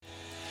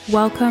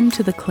Welcome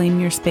to the Claim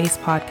Your Space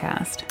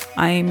podcast.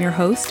 I am your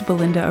host,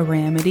 Belinda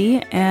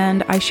Aramity,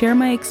 and I share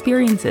my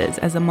experiences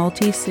as a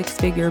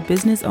multi-six-figure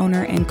business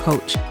owner and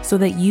coach so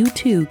that you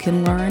too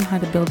can learn how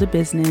to build a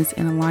business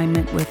in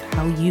alignment with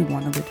how you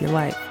want to live your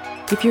life.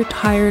 If you're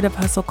tired of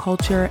hustle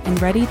culture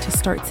and ready to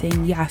start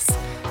saying yes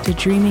to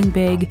dreaming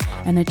big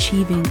and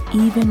achieving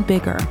even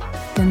bigger,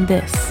 then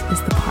this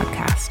is the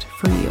podcast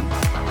for you.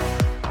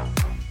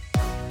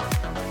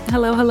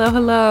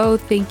 Hello.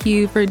 Thank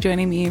you for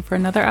joining me for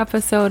another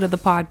episode of the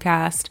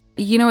podcast.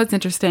 You know what's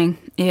interesting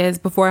is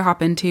before I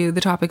hop into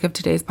the topic of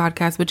today's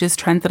podcast, which is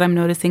trends that I'm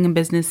noticing in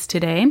business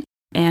today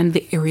and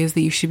the areas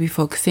that you should be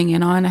focusing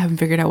in on. I haven't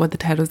figured out what the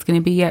title is going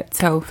to be yet,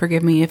 so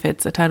forgive me if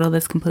it's a title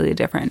that's completely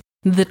different.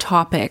 The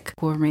topic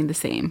will remain the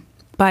same.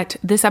 But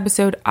this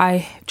episode,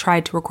 I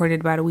tried to record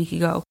it about a week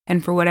ago,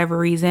 and for whatever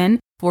reason,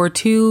 for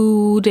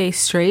 2 days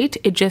straight,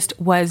 it just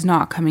was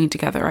not coming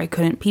together. I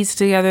couldn't piece it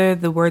together.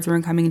 The words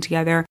weren't coming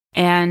together.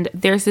 And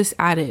there's this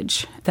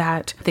adage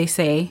that they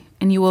say,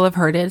 and you will have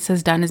heard it. It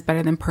says done is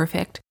better than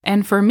perfect.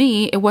 And for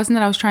me, it wasn't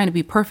that I was trying to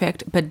be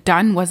perfect, but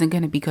done wasn't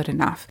going to be good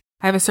enough.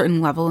 I have a certain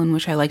level in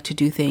which I like to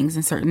do things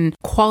and certain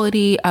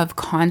quality of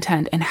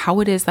content and how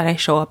it is that I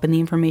show up and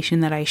the information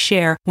that I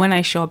share when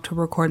I show up to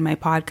record my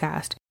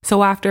podcast.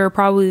 So after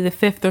probably the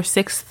fifth or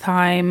sixth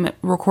time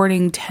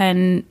recording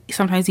 10,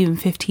 sometimes even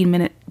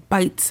 15-minute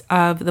bites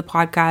of the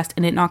podcast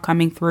and it not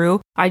coming through,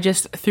 I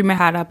just threw my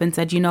hat up and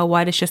said, you know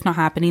what, it's just not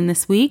happening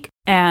this week.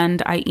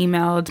 And I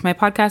emailed my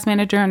podcast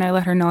manager and I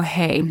let her know,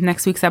 hey,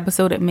 next week's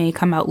episode, it may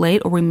come out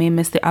late or we may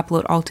miss the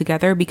upload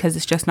altogether because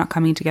it's just not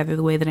coming together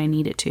the way that I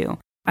need it to.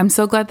 I'm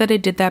so glad that I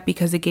did that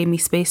because it gave me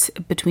space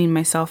between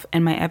myself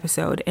and my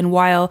episode. And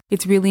while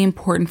it's really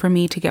important for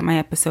me to get my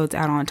episodes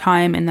out on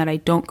time and that I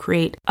don't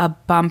create a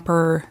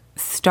bumper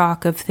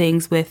stock of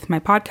things with my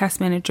podcast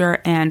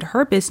manager and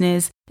her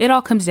business, it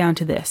all comes down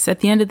to this. At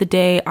the end of the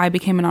day, I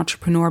became an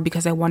entrepreneur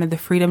because I wanted the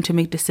freedom to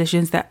make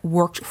decisions that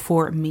worked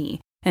for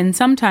me. And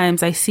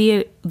sometimes I see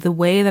it the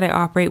way that I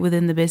operate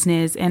within the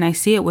business, and I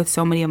see it with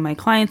so many of my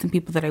clients and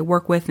people that I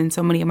work with and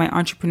so many of my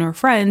entrepreneur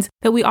friends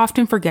that we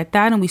often forget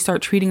that and we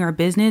start treating our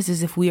business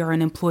as if we are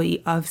an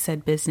employee of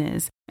said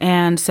business.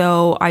 And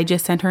so I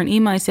just sent her an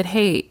email. I said,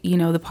 hey,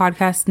 the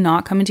podcast's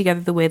not coming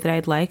together the way that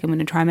I'd like. I'm going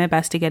to try my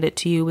best to get it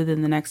to you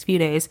within the next few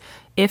days.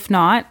 If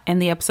not,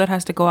 and the episode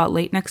has to go out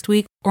late next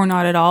week or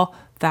not at all,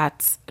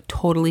 that's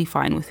totally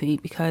fine with me,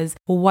 because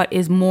what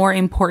is more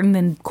important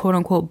than quote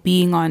unquote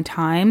being on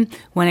time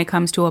when it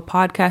comes to a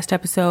podcast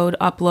episode,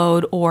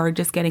 upload, or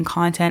just getting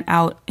content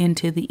out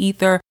into the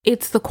ether,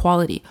 it's the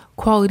quality.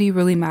 Quality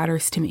really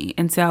matters to me.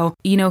 And so,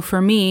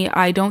 for me,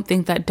 I don't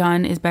think that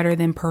done is better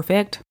than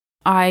perfect.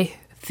 I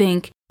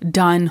think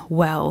done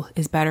well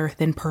is better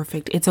than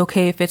perfect. It's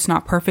okay if it's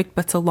not perfect,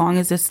 but so long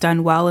as it's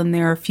done well and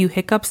there are a few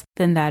hiccups,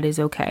 then that is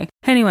okay.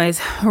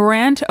 Anyways,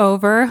 rant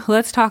over.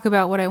 Let's talk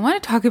about what I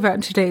want to talk about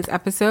in today's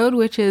episode,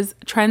 which is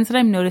trends that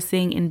I'm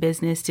noticing in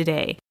business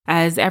today.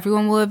 As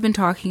everyone will have been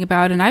talking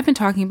about, and I've been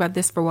talking about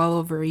this for well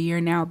over a year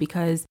now,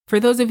 because for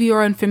those of you who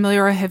are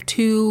unfamiliar, I have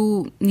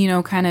two,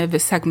 kind of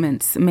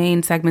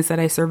main segments that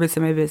I service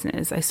in my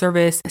business. I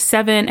service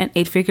 7 and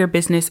 8-figure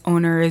business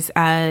owners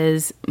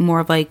as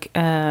more of like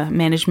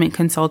management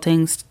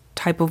consulting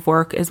type of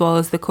work, as well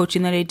as the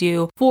coaching that I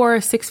do for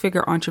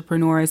 6-figure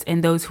entrepreneurs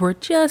and those who are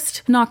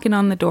just knocking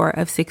on the door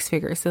of 6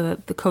 figures. So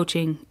that the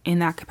coaching in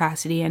that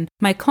capacity. And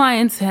my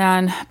clients,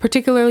 and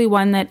particularly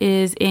one that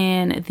is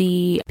in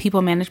the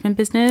people management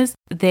business,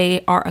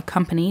 they are a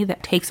company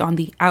that takes on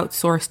the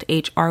outsourced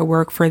HR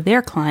work for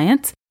their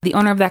clients. The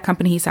owner of that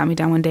company, he sat me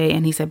down one day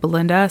and he said,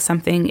 Belinda,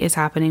 something is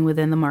happening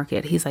within the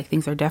market. He's like,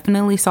 things are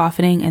definitely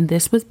softening. And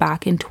this was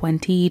back in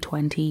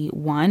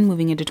 2021,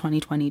 moving into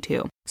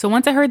 2022. So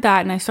once I heard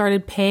that and I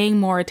started paying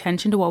more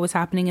attention to what was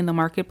happening in the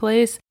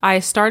marketplace, I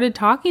started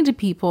talking to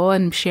people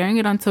and sharing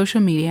it on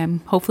social media. I'm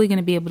hopefully going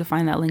to be able to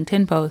find that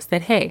LinkedIn post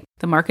that, hey,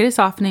 the market is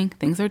softening,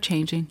 things are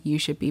changing, you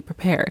should be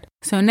prepared.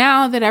 So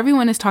now that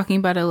everyone is talking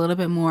about it a little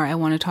bit more, I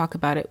want to talk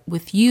about it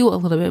with you a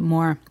little bit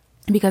more,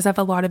 because I have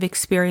a lot of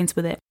experience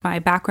with it. My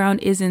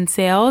background is in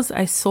sales.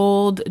 I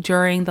sold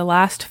during the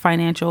last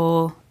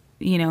financial,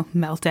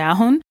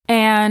 meltdown.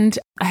 And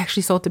I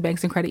actually sold to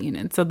banks and credit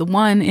unions. So the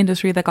one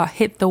industry that got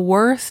hit the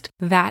worst,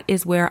 that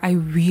is where I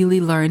really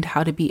learned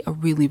how to be a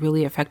really,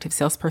 really effective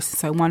salesperson.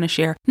 So I want to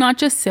share not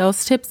just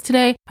sales tips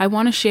today. I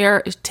want to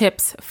share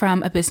tips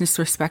from a business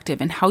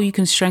perspective and how you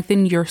can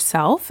strengthen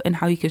yourself and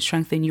how you can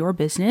strengthen your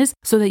business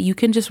so that you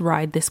can just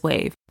ride this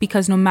wave.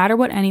 Because no matter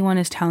what anyone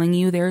is telling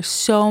you, there's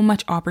so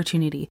much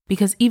opportunity.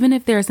 Because even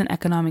if there's an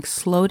economic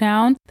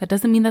slowdown, that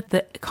doesn't mean that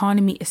the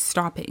economy is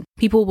stopping.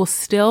 People will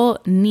still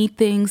need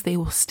things. They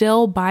will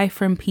still buy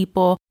from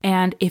people.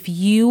 And if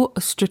you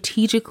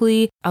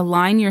strategically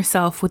align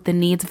yourself with the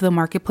needs of the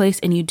marketplace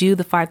and you do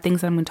the 5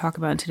 things that I'm going to talk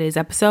about in today's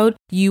episode,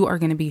 you are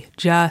going to be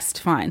just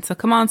fine. So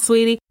come on,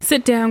 sweetie,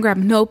 sit down, grab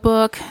a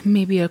notebook,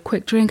 maybe a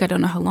quick drink. I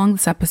don't know how long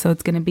this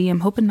episode's going to be. I'm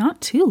hoping not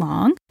too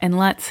long. And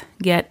let's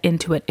get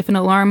into it. If an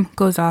alarm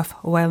goes off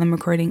while I'm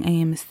recording, I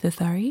am so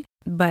sorry.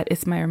 but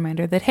it's my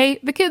reminder that, hey,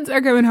 the kids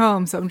are going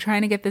home. So I'm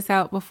trying to get this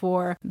out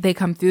before they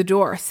come through the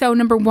door. So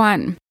number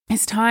one,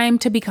 it's time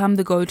to become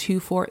the go-to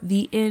for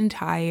the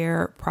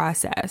entire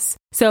process.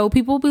 So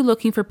people will be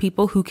looking for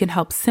people who can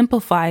help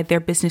simplify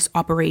their business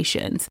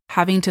operations,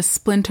 having to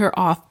splinter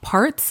off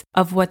parts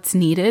of what's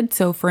needed.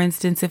 So for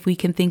instance, if we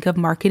can think of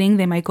marketing,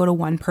 they might go to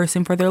one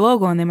person for their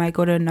logo, and they might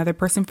go to another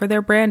person for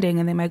their branding,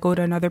 and they might go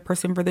to another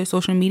person for their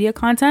social media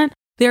content.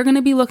 They're going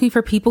to be looking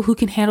for people who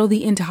can handle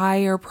the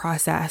entire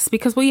process,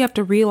 because what you have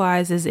to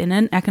realize is in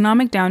an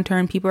economic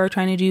downturn, people are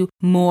trying to do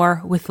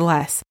more with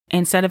less.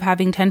 Instead of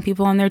having 10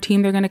 people on their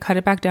team, they're going to cut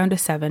it back down to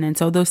 7. And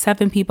so those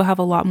 7 people have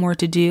a lot more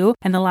to do.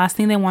 And the last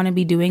thing they want to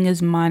be doing is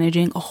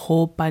managing a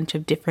whole bunch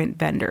of different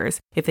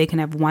vendors. If they can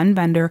have one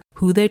vendor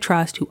who they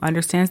trust, who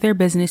understands their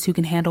business, who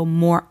can handle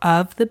more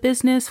of the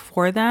business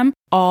for them,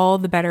 all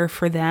the better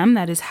for them.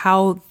 That is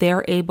how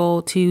they're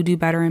able to do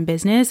better in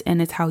business.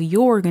 And it's how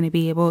you're going to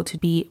be able to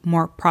be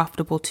more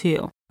profitable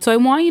too. So I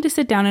want you to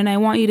sit down and I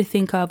want you to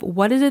think of,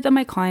 what is it that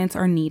my clients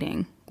are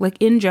needing? Like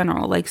in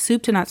general, like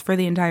soup to nuts for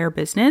the entire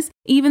business,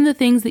 even the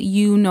things that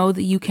you know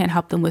that you can't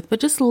help them with, but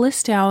just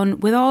list down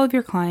with all of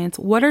your clients,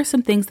 what are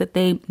some things that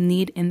they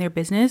need in their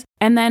business?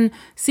 And then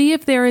see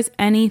if there is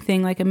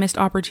anything like a missed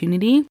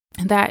opportunity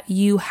that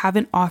you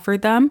haven't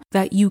offered them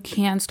that you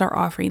can start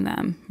offering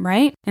them,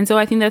 right? And so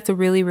I think that's a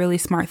really, really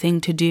smart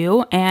thing to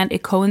do. And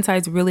it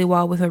coincides really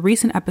well with a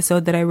recent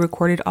episode that I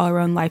recorded all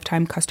around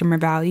lifetime customer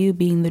value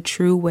being the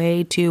true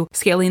way to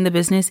scaling the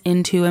business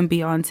into and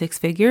beyond 6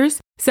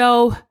 figures.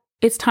 So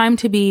it's time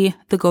to be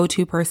the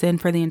go-to person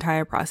for the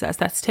entire process.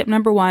 That's tip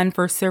number 1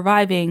 for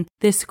surviving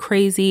this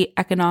crazy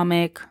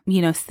economic,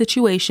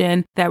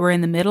 situation that we're in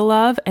the middle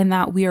of and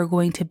that we are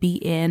going to be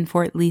in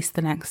for at least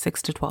the next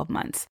 6 to 12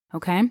 months.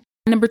 Okay.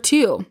 Number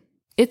 2,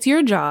 it's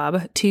your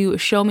job to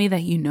show me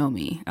that you know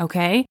me.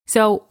 Okay.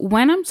 So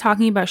when I'm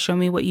talking about show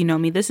me what you know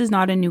me, this is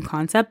not a new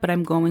concept, but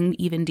I'm going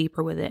even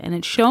deeper with it. And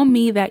it's show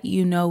me that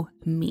you know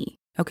me.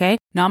 Okay.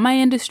 Not my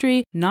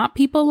industry, not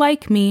people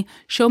like me.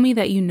 Show me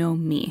that you know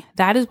me.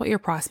 That is what your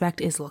prospect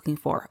is looking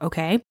for.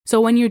 Okay. So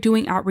when you're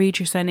doing outreach,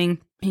 you're sending,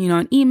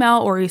 an email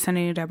or you're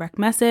sending a direct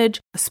message,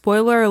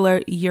 spoiler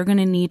alert, you're going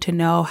to need to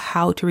know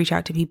how to reach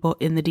out to people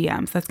in the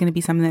DMs. That's going to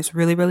be something that's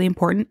really, really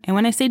important. And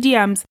when I say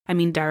DMs, I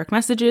mean direct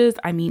messages,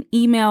 I mean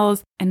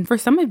emails. And for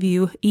some of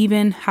you,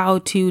 even how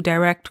to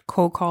direct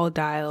cold call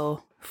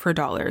dial for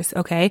dollars.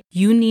 Okay.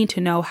 You need to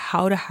know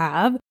how to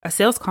have a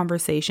sales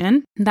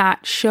conversation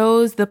that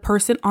shows the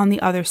person on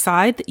the other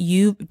side that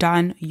you've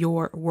done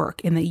your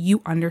work and that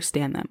you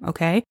understand them.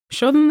 Okay.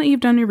 Show them that you've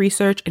done your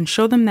research and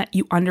show them that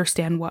you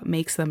understand what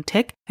makes them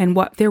tick and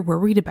what they're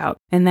worried about,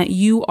 and that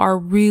you are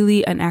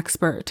really an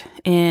expert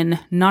in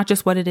not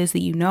just what it is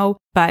that you know,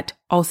 but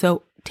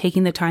also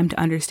taking the time to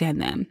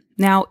understand them.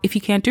 Now, if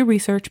you can't do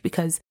research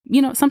because,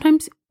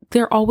 sometimes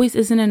there always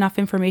isn't enough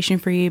information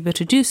for you able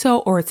to do so,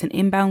 or it's an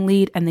inbound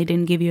lead and they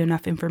didn't give you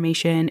enough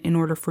information in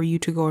order for you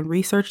to go and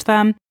research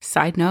them.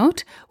 Side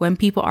note, when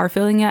people are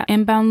filling out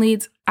inbound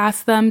leads,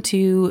 ask them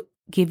to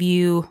give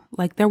you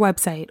like their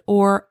website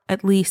or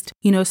at least,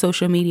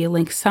 social media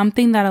links,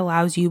 something that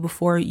allows you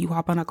before you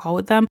hop on a call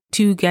with them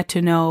to get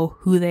to know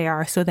who they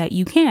are so that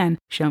you can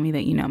show me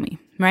that you know me,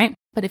 right?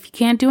 But if you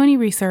can't do any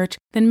research,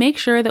 then make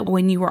sure that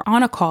when you are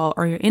on a call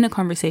or you're in a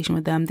conversation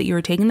with them, that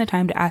you're taking the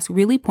time to ask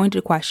really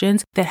pointed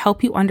questions that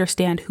help you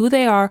understand who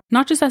they are,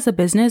 not just as a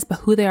business, but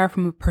who they are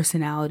from a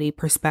personality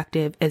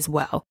perspective as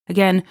well.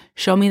 Again,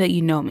 show me that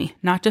you know me,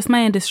 not just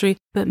my industry,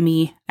 but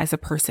me as a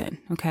person.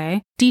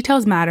 Okay.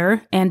 Details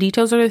matter, and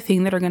details are the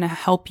thing that are going to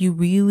help you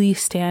really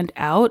stand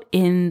out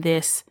in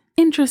this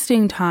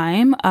interesting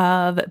time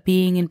of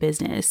being in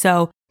business.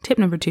 So tip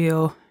number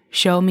 2,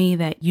 show me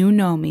that you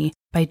know me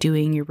by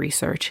doing your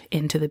research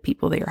into the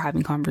people that you're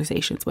having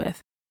conversations with.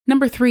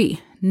 Number 3,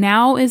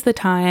 now is the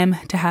time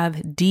to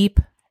have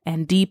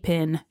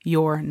deepen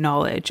your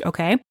knowledge.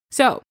 Okay.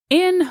 So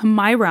in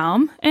my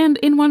realm and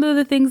in one of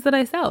the things that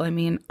I sell,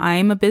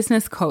 I'm a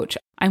business coach.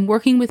 I'm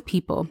working with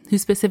people who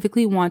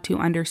specifically want to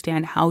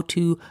understand how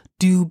to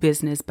do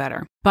business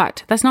better.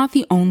 But that's not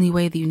the only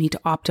way that you need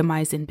to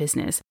optimize in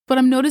business. What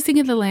I'm noticing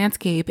in the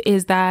landscape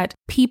is that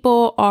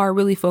people are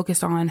really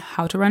focused on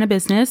how to run a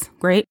business.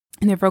 Great.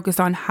 And they're focused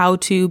on how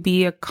to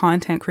be a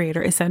content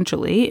creator,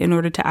 essentially, in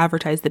order to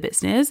advertise the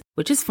business,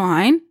 which is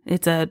fine.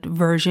 It's a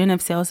version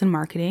of sales and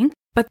marketing.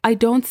 But I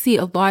don't see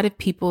a lot of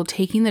people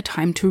taking the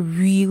time to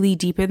really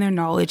deepen their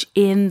knowledge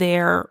in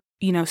their,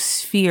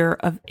 sphere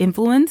of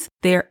influence,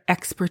 their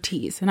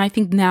expertise. And I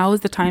think now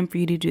is the time for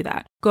you to do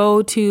that.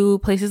 Go to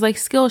places like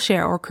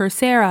Skillshare or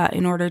Coursera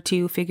in order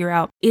to figure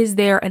out, is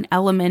there an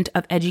element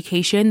of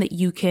education that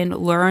you can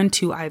learn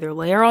to either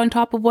layer on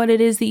top of what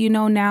it is that you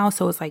know now?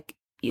 So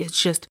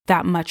it's just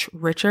that much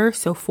richer.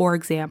 So for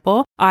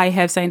example, I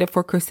have signed up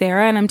for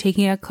Coursera and I'm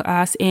taking a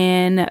class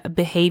in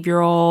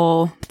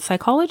behavioral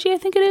psychology, I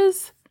think it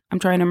is. I'm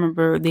trying to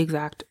remember the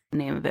exact the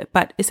name of it.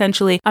 But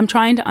essentially, I'm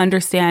trying to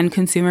understand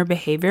consumer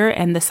behavior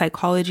and the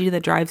psychology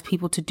that drives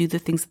people to do the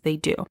things that they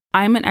do.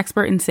 I'm an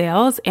expert in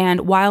sales,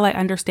 and while I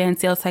understand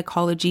sales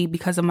psychology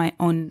because of my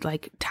own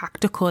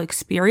tactical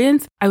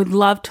experience, I would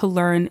love to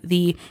learn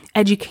the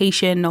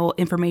educational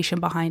information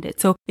behind it.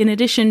 So in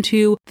addition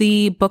to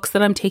the books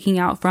that I'm taking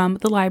out from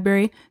the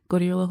library, go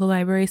to your local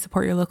library,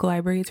 support your local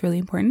library. It's really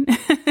important.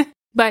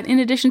 But in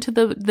addition to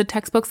the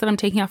textbooks that I'm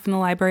taking out from the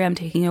library, I'm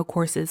taking a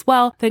course as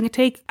well that I can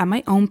take at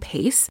my own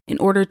pace in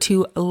order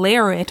to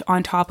layer it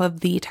on top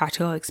of the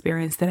tactical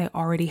experience that I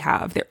already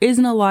have. There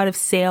isn't a lot of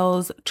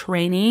sales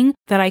training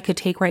that I could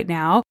take right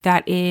now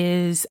that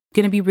is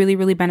going to be really,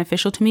 really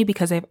beneficial to me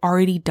because I've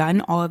already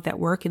done all of that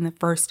work in the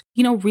first,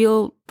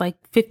 real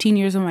 15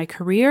 years of my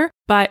career.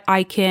 But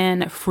I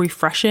can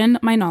refreshen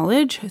my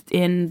knowledge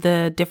in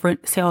the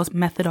different sales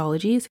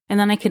methodologies. And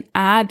then I can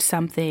add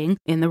something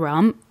in the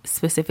realm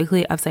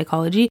specifically of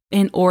psychology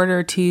in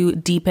order to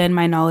deepen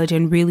my knowledge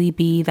and really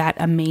be that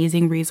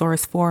amazing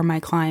resource for my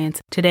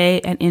clients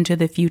today and into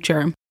the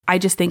future. I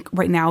just think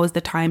right now is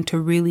the time to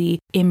really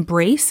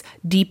embrace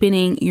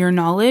deepening your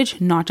knowledge,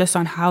 not just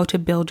on how to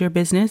build your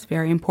business,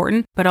 very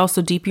important, but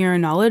also deepen your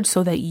knowledge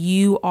so that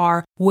you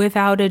are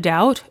without a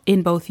doubt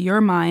in both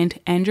your mind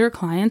and your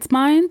clients'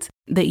 minds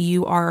that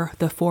you are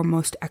the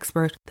foremost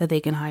expert that they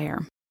can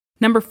hire.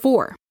 Number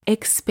 4,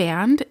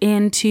 expand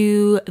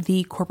into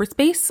the corporate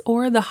space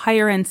or the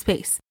higher end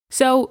space.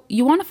 So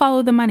you want to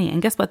follow the money.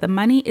 And guess what? The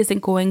money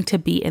isn't going to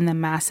be in the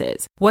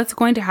masses. What's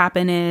going to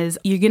happen is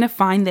you're going to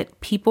find that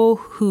people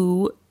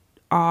who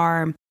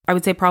are, I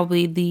would say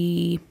probably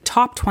the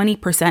top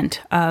 20%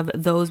 of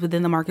those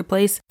within the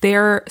marketplace,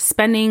 their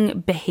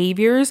spending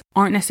behaviors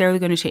aren't necessarily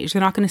going to change.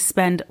 They're not going to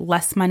spend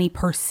less money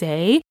per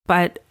se,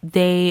 but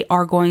they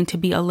are going to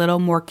be a little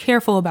more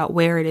careful about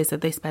where it is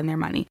that they spend their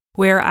money.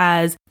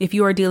 Whereas if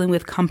you are dealing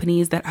with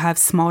companies that have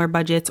smaller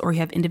budgets or you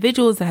have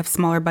individuals that have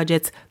smaller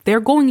budgets, they're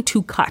going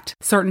to cut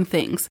certain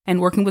things.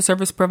 And working with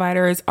service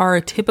providers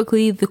are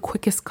typically the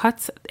quickest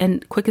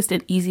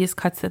and easiest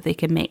cuts that they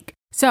can make.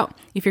 So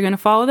if you're going to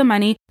follow the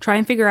money, try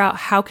and figure out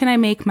how can I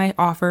make my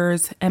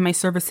offers and my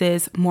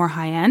services more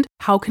high end?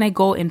 How can I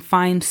go and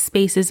find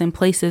spaces and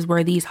places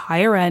where these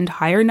higher end,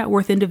 higher net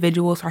worth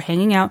individuals are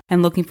hanging out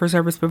and looking for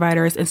service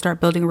providers and start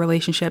building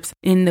relationships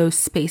in those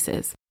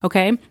spaces?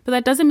 Okay. But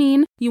that doesn't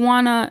mean you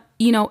want to,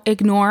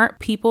 ignore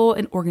people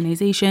and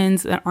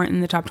organizations that aren't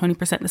in the top 20%.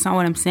 That's not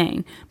what I'm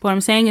saying. But what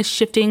I'm saying is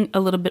shifting a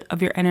little bit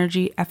of your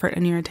energy, effort,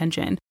 and your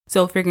attention.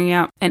 So figuring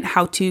out and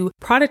how to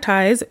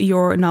productize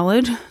your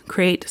knowledge,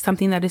 create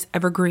something that is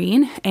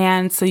evergreen,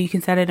 and so you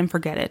can set it and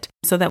forget it.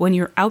 So that when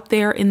you're out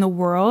there in the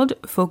world,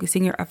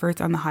 focusing your efforts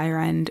on the higher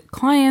end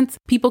clients,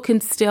 people can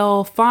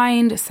still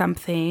find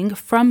something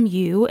from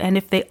you. And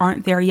if they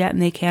aren't there yet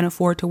and they can't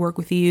afford to work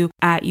with you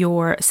at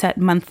your set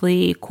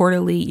monthly,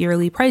 quarterly,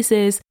 yearly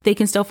prices, they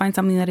can still find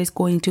something that is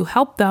going to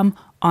help them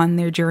on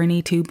their journey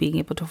to being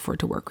able to afford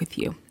to work with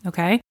you.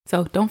 Okay.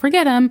 So don't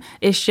forget them.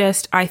 It's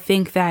just, I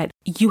think that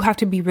you have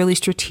to be really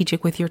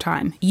strategic with your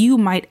time. You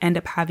might end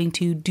up having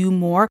to do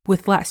more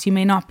with less. You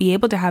may not be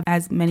able to have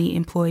as many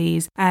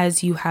employees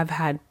as you have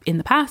had in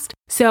the past.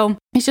 So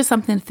it's just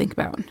something to think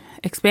about.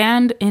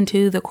 Expand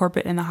into the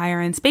corporate and the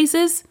higher end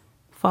spaces.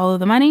 Follow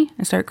the money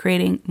and start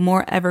creating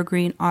more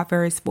evergreen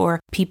offers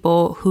for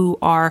people who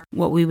are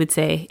what we would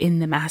say in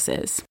the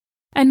masses.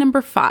 And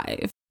number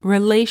 5,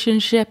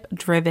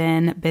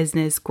 relationship-driven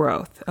business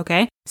growth.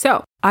 Okay.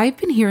 So I've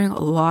been hearing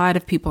a lot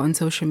of people on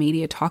social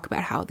media talk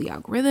about how the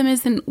algorithm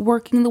isn't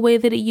working the way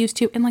that it used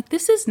to. And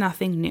this is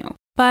nothing new.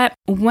 But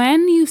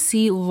when you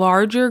see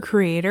larger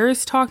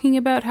creators talking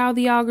about how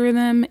the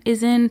algorithm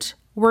isn't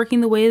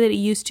working the way that it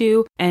used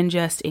to and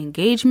just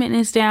engagement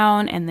is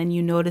down, and then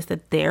you notice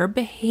that their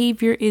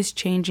behavior is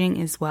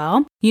changing as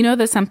well, you know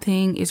that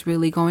something is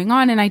really going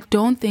on. And I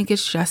don't think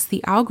it's just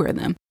the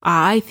algorithm.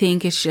 I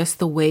think it's just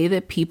the way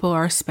that people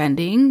are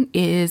spending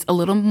is a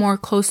little more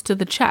close to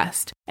the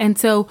chest. And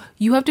so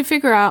you have to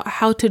figure out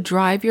how to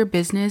drive your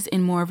business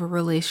in more of a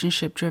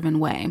relationship-driven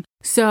way.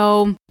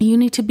 So you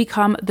need to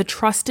become the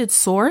trusted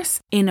source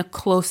in a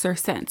closer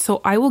sense.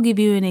 So I will give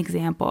you an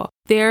example.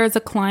 There's a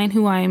client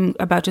who I'm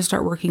about to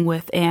start working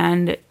with,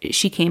 and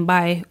she came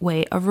by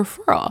way of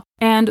referral.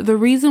 And the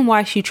reason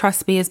why she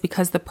trusts me is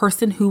because the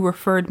person who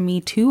referred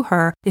me to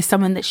her is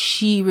someone that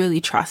she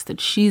really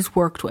trusted, she's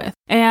worked with.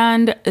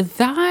 And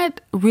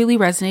that really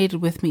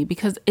resonated with me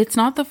because it's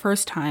not the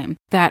first time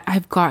that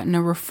I've gotten a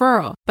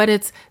referral, but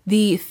it's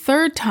the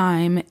third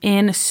time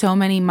in so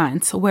many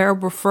months where a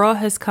referral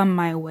has come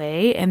my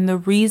way. And the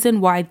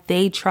reason why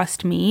they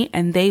trust me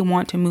and they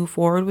want to move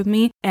forward with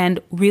me and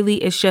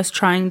really is just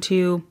trying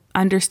to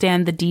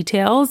understand the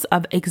details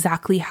of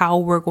exactly how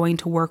we're going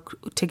to work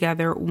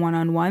together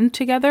one-on-one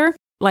together.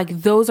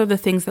 Those are the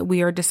things that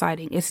we are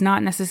deciding. It's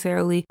not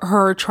necessarily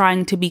her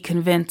trying to be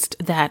convinced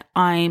that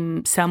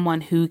I'm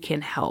someone who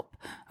can help.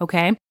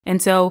 Okay.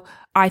 And so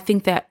I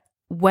think that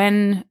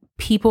when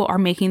people are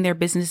making their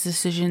business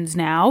decisions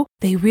now,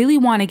 they really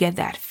want to get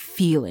that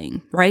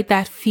feeling, right?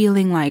 That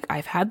feeling like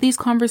I've had these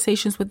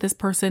conversations with this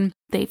person.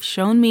 They've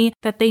shown me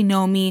that they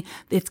know me.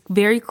 It's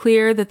very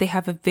clear that they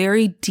have a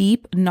very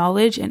deep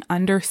knowledge and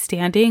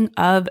understanding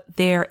of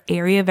their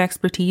area of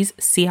expertise.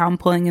 See how I'm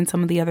pulling in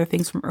some of the other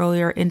things from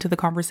earlier into the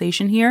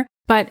conversation here.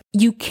 But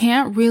you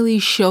can't really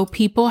show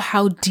people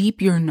how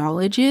deep your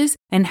knowledge is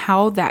and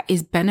how that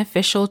is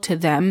beneficial to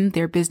them,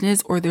 their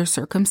business, or their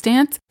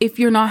circumstance if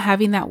you're not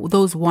having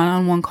those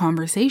one-on-one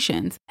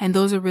conversations. And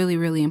those are really,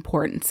 really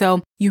important.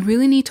 So you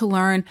really need to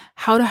learn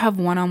how to have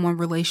one-on-one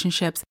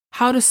relationships,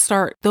 how to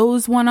start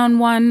those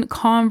one-on-one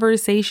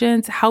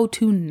conversations, how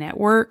to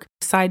network.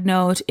 Side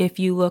note, if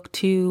you look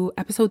to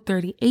episode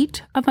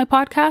 38 of my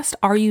podcast,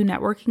 Are You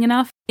Networking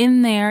Enough?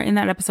 In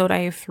that episode, I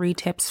have 3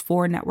 tips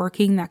for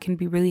networking that can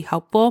be really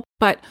helpful.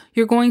 But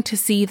you're going to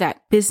see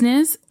that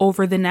business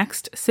over the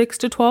next 6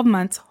 to 12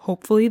 months,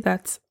 hopefully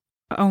that's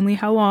only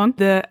how long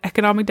the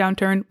economic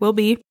downturn will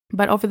be.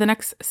 But over the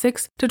next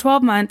 6 to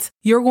 12 months,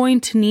 you're going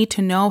to need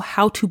to know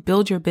how to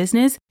build your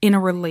business in a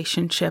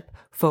relationship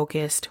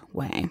focused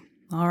way.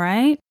 All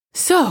right.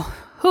 So,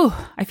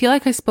 I feel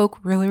like I spoke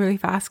really, really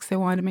fast because I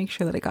wanted to make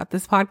sure that I got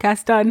this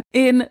podcast done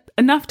in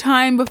enough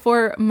time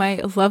before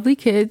my lovely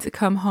kids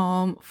come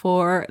home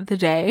for the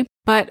day.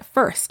 But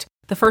first,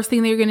 the first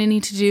thing that you're going to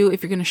need to do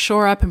if you're going to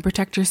shore up and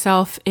protect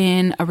yourself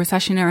in a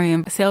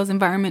recessionary sales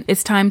environment,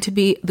 it's time to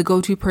be the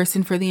go-to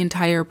person for the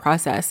entire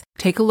process.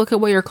 Take a look at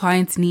what your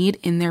clients need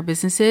in their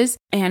businesses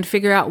and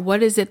figure out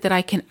what is it that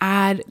I can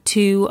add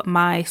to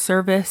my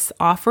service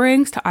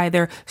offerings to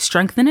either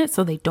strengthen it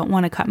so they don't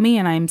want to cut me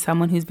and I'm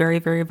someone who's very,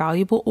 very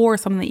valuable, or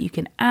something that you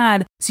can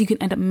add so you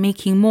can end up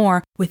making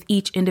more with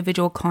each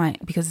individual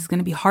client, because it's going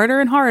to be harder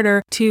and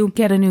harder to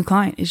get a new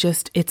client.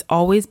 It's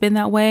always been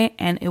that way,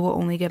 and it will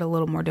only get a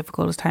little more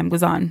difficult as time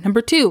goes on.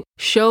 Number 2,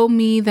 show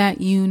me that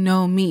you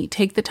know me.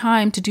 Take the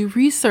time to do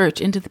research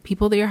into the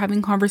people that you're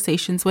having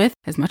conversations with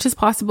as much as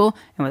possible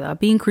and without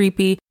being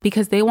creepy,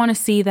 because they want to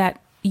see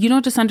that you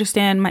don't just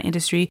understand my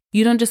industry.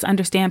 You don't just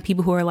understand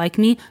people who are like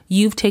me.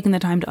 You've taken the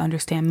time to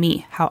understand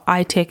me, how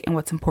I tick, and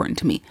what's important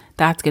to me.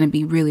 That's going to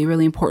be really,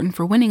 really important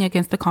for winning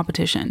against the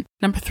competition.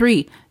 Number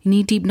 3, you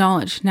need deep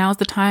knowledge. Now's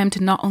the time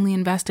to not only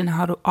invest in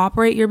how to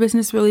operate your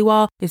business really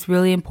well, it's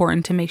really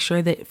important to make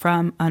sure that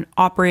from an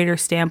operator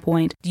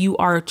standpoint, you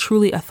are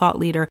truly a thought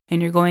leader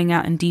and you're going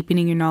out and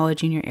deepening your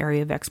knowledge in your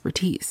area of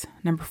expertise.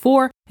 Number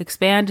 4,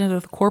 expand into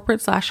the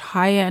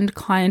corporate/high-end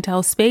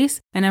clientele space.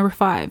 And number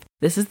 5,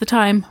 this is the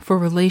time for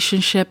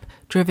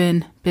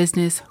relationship-driven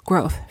business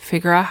growth.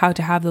 Figure out how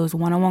to have those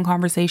one-on-one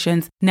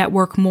conversations,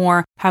 network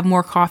more, have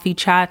more coffee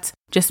chats.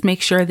 Just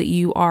make sure that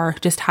you are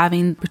just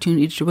having the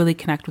opportunity to really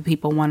connect with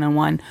people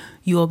one-on-one.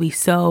 You will be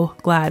so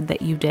glad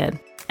that you did.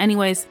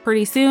 Anyways,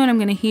 pretty soon I'm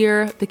going to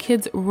hear the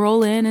kids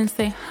roll in and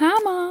say, "Hi,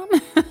 Mom."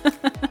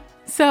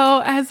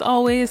 So as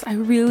always, I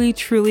really,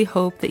 truly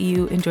hope that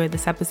you enjoyed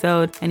this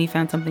episode and you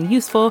found something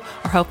useful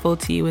or helpful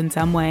to you in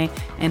some way.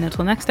 And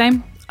until next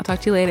time, I'll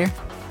talk to you later.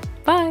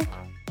 Bye.